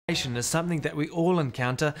Is something that we all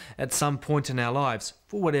encounter at some point in our lives,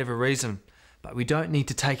 for whatever reason, but we don't need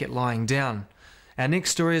to take it lying down. Our next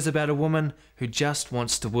story is about a woman who just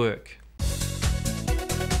wants to work.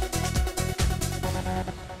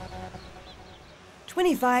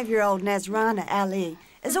 "25-year-old Nazrana Ali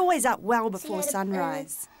is always up well before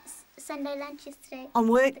sunrise. Sunday lunch yesterday. On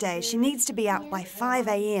workday, she needs to be up by 5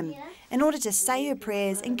 a.m. in order to say her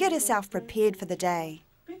prayers and get herself prepared for the day.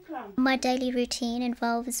 My daily routine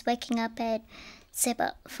involves waking up at, say,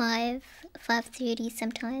 about 5:30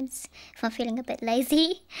 sometimes, if I'm feeling a bit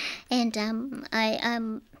lazy. And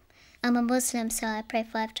I'm a Muslim, so I pray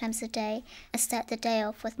 5 times a day. I start the day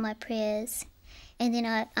off with my prayers, and then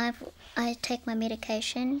I take my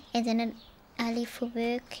medication, and then I leave for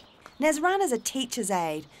work. Nazrana's a teacher's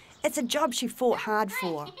aide. It's a job she fought hard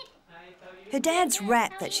for. Her dad's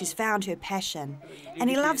rap that she's found her passion, and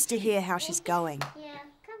he loves to hear how she's going.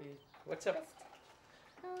 What's up?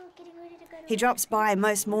 He drops by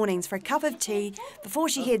most mornings for a cup of tea before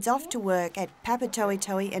she heads off to work at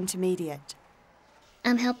Papatoetoe Intermediate.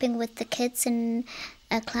 I'm helping with the kids in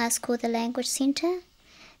a class called the Language Centre.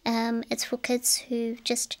 It's for kids who've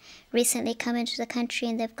just recently come into the country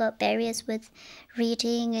and they've got barriers with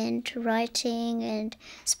reading and writing and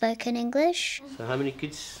spoken English. So how many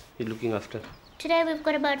kids are you looking after? Today we've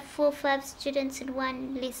got about 4 or 5 students in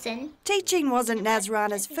one lesson. Teaching wasn't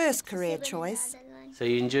Nazrana's first career choice. So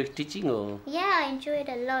you enjoy teaching or? Yeah, I enjoy it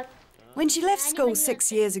a lot. When she left school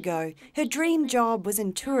 6 years ago, her dream job was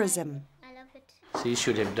in tourism. I love it. So you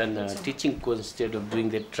should have done a teaching course instead of doing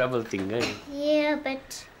that travel thing, eh? Yeah,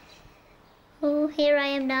 but here I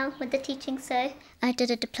am now with the teaching, so I did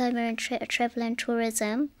a diploma in travel and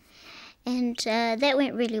tourism, and that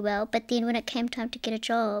went really well. But then when it came time to get a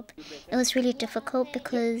job, it was really difficult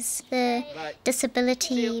because the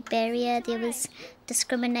disability barrier, there was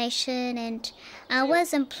discrimination, and I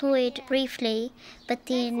was employed briefly, but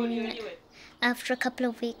then after a couple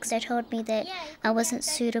of weeks they told me that I wasn't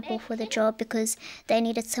suitable for the job because they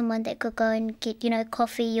needed someone that could go and get,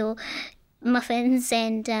 coffee or muffins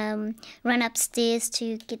and run upstairs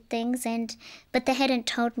to get things, but they hadn't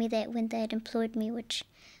told me that when they had employed me, which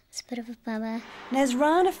was a bit of a bummer.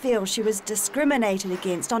 Nazrana feels she was discriminated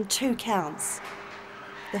against on 2 counts.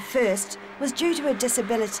 The first was due to her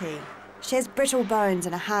disability. She has brittle bones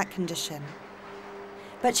and a heart condition.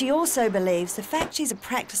 But she also believes the fact she's a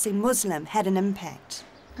practicing Muslim had an impact.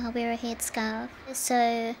 I wear a headscarf,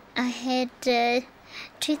 so I had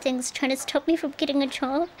 2 things trying to stop me from getting a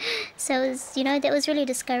job. So it was, that was really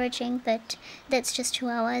discouraging, but that's just who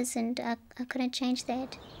I was, and I couldn't change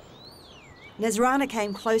that. Nazrana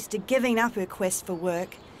came close to giving up her quest for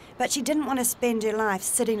work, but she didn't want to spend her life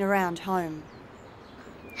sitting around home.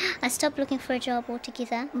 I stopped looking for a job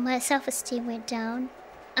altogether. My self-esteem went down.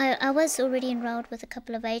 I was already enrolled with a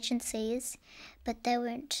couple of agencies, but they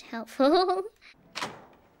weren't helpful.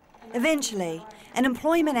 Eventually, an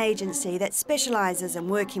employment agency that specialises in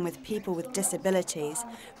working with people with disabilities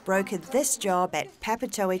brokered this job at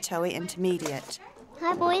Papatoetoe Intermediate.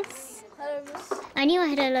 Hi, boys. I knew I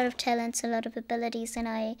had a lot of talents, a lot of abilities, and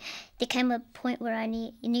there came a point where I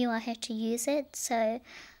knew I had to use it, so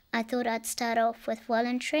I thought I'd start off with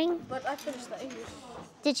volunteering. But I finished the English.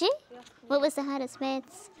 Did you? Yeah. What was the hardest,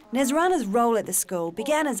 maths? Nazrana's role at the school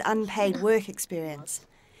began as unpaid work experience.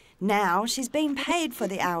 Now she's being paid for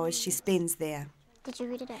the hours she spends there. Did you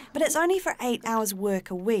read it out? But it's only for 8 hours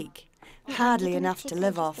work a week. Hardly enough to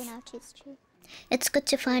live off. It's good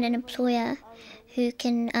to find an employer who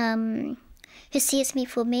can, who sees me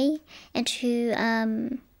for me and who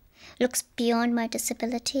looks beyond my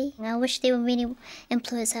disability. I wish there were many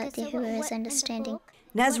employers out there who were as understanding.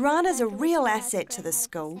 Nazrana's a real asset to the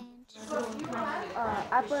school.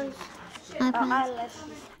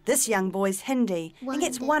 This young boy's Hindi and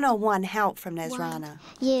gets one-on-one help from Nazrana.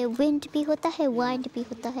 ये wind भी होता है, wind भी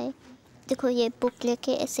होता है. देखो ये book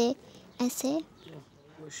लेके ऐसे ऐसे.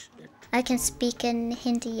 I can speak in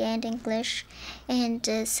Hindi and English, and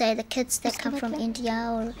say the kids that come from India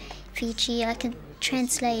or Fiji, I can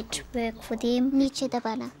translate work for them. नीचे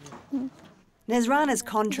दबाना. Nazrana's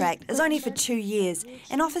contract is only for 2 years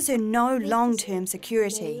and offers her no long-term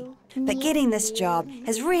security. But getting this job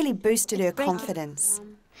has really boosted her confidence.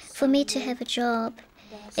 For me to have a job,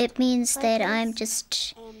 it means that I'm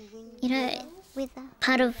just,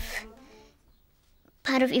 part of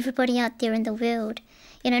everybody out there in the world.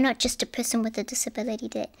 Not just a person with a disability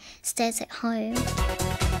that stays at home.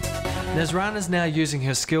 Nazrana is now using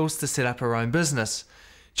her skills to set up her own business,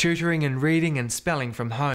 tutoring in reading and spelling from home.